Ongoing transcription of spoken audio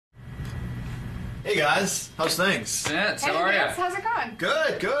Hey guys, how's things? Vince, Hey how are Vince, you? how's it going?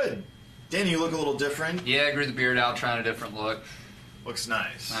 Good, good. Danny, you look a little different. Yeah, I grew the beard out, trying a different look. Looks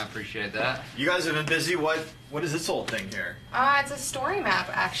nice. I appreciate that. You guys have been busy. What is this whole thing here? It's a story map,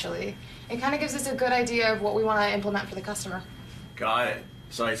 actually. It kind of gives us a good idea of what we want to implement for the customer. Got it.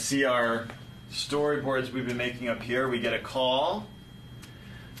 So I see our storyboards we've been making up here. We get a call.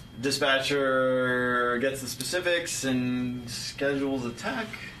 Dispatcher gets the specifics and schedules a tech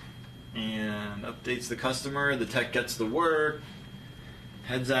and updates the customer. The tech gets the work,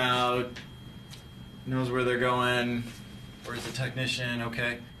 heads out, knows where they're going. Where's the technician?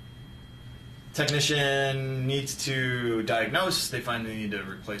 Okay. Technician needs to diagnose. They find they need to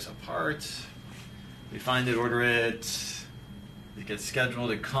replace a part. They find it, order it. It gets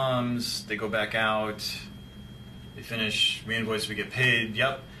scheduled. It comes. They go back out. They finish. We invoice. We get paid.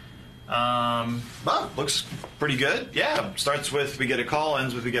 Yep. Well, looks pretty good. Yeah. Starts with we get a call,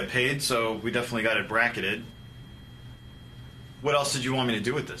 ends with we get paid. So we definitely got it bracketed. What else did you want me to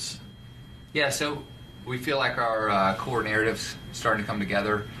do with this? Yeah, so we feel like our core narrative's starting to come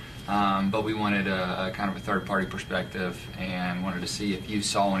together, but we wanted a kind of a third-party perspective and wanted to see if you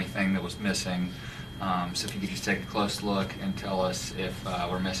saw anything that was missing. So if you could just take a close look and tell us if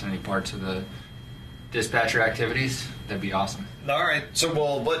we're missing any parts of the dispatcher activities, that'd be awesome. All right. So,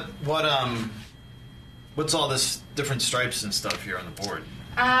 well, what's all this different stripes and stuff here on the board?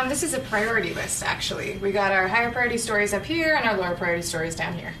 This is a priority list, actually. We got our higher priority stories up here and our lower priority stories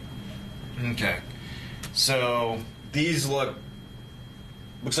down here. Okay. So these looks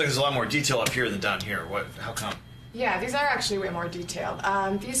like there's a lot more detail up here than down here. How come? Yeah, these are actually way more detailed.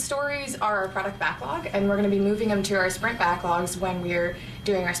 These stories are our product backlog, and we're going to be moving them to our sprint backlogs when we're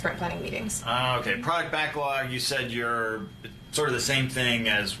doing our sprint planning meetings. Okay. Product backlog, you said you're sort of the same thing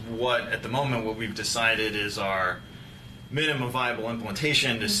as what we've decided is our minimum viable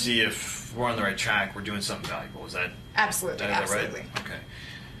implementation to see if we're on the right track, we're doing something valuable. Is that Absolutely, absolutely. Right?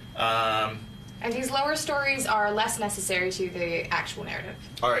 Okay. And these lower stories are less necessary to the actual narrative.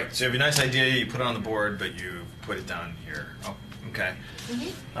 All right, so you have a nice idea, you put it on the board, but you put it down here. Oh, okay.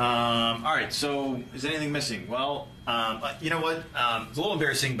 Mm-hmm. All right, so is anything missing? Well, you know what? It's a little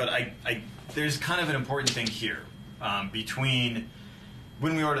embarrassing, but there's kind of an important thing here between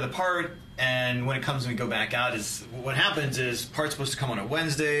when we order the part and when it comes and we go back out. Is what happens is part's supposed to come on a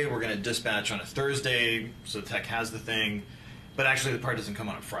Wednesday. We're going to dispatch on a Thursday, so the tech has the thing. But actually, the part doesn't come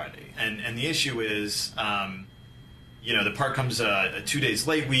on a Friday, and the issue is, the part comes 2 days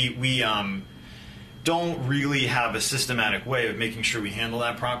late. We don't really have a systematic way of making sure we handle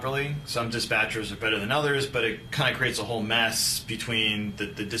that properly. Some dispatchers are better than others, but it kind of creates a whole mess between the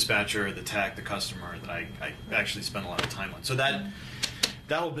dispatcher, the tech, the customer that I actually spend a lot of time on. So that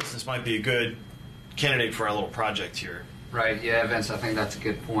whole business might be a good candidate for our little project here. Right, yeah, Vince, I think that's a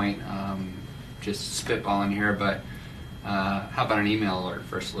good point. Just spitballing here, but how about an email alert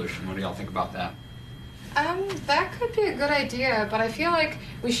for a solution? What do y'all think about that? That could be a good idea, but I feel like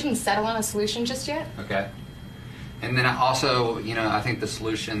we shouldn't settle on a solution just yet. Okay. And then also, I think the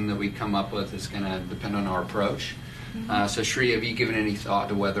solution that we come up with is going to depend on our approach. Mm-hmm. So Shri, have you given any thought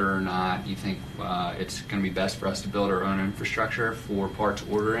to whether or not you think it's going to be best for us to build our own infrastructure for parts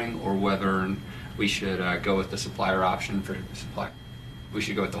ordering, or whether we should go with the supplier option for we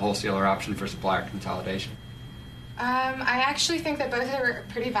should go with the wholesaler option for supplier consolidation? I actually think that both are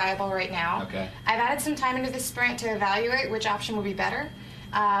pretty viable right now. Okay. I've added some time into the sprint to evaluate which option will be better,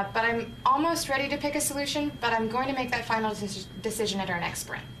 but I'm almost ready to pick a solution, but I'm going to make that final decision at our next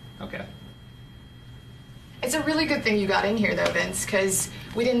sprint. Okay. It's a really good thing you got in here, though, Vince, because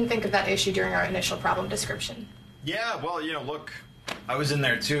we didn't think of that issue during our initial problem description. Yeah, well, look, I was in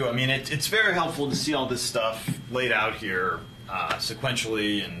there too. I mean, it's very helpful to see all this stuff laid out here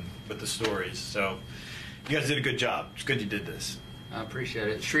sequentially and with the stories. So you guys did a good job. It's good you did this. I appreciate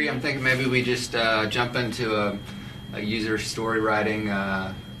it. Shri, I'm thinking maybe we just jump into a user story writing,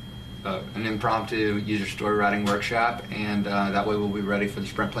 an impromptu user story writing workshop, and that way we'll be ready for the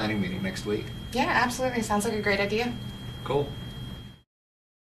sprint planning meeting next week. Yeah, absolutely. Sounds like a great idea. Cool.